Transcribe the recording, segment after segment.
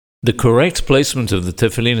The correct placement of the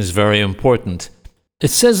tefillin is very important.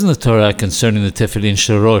 It says in the Torah concerning the tefillin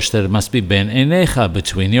Shel Rosh that it must be ben einecha,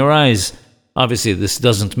 between your eyes. Obviously, this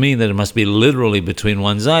doesn't mean that it must be literally between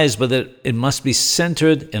one's eyes, but that it must be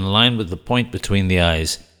centered in line with the point between the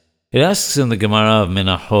eyes. It asks in the Gemara of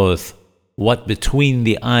Menachoth what between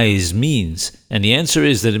the eyes means, and the answer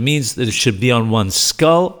is that it means that it should be on one's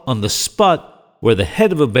skull, on the spot where the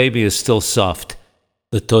head of a baby is still soft.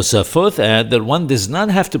 The Tosafot add that one does not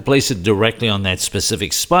have to place it directly on that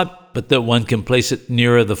specific spot, but that one can place it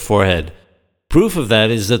nearer the forehead. Proof of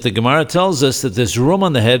that is that the Gemara tells us that there's room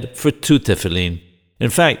on the head for 2 tefillin. In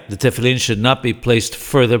fact, the tefillin should not be placed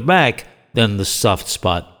further back than the soft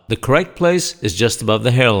spot. The correct place is just above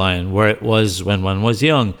the hairline, where it was when one was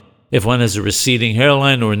young. If one has a receding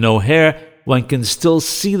hairline or no hair, one can still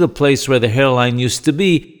see the place where the hairline used to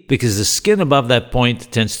be because the skin above that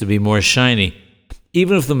point tends to be more shiny.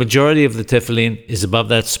 Even if the majority of the tefillin is above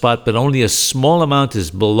that spot, but only a small amount is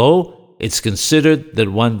below, it's considered that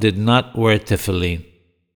one did not wear tefillin.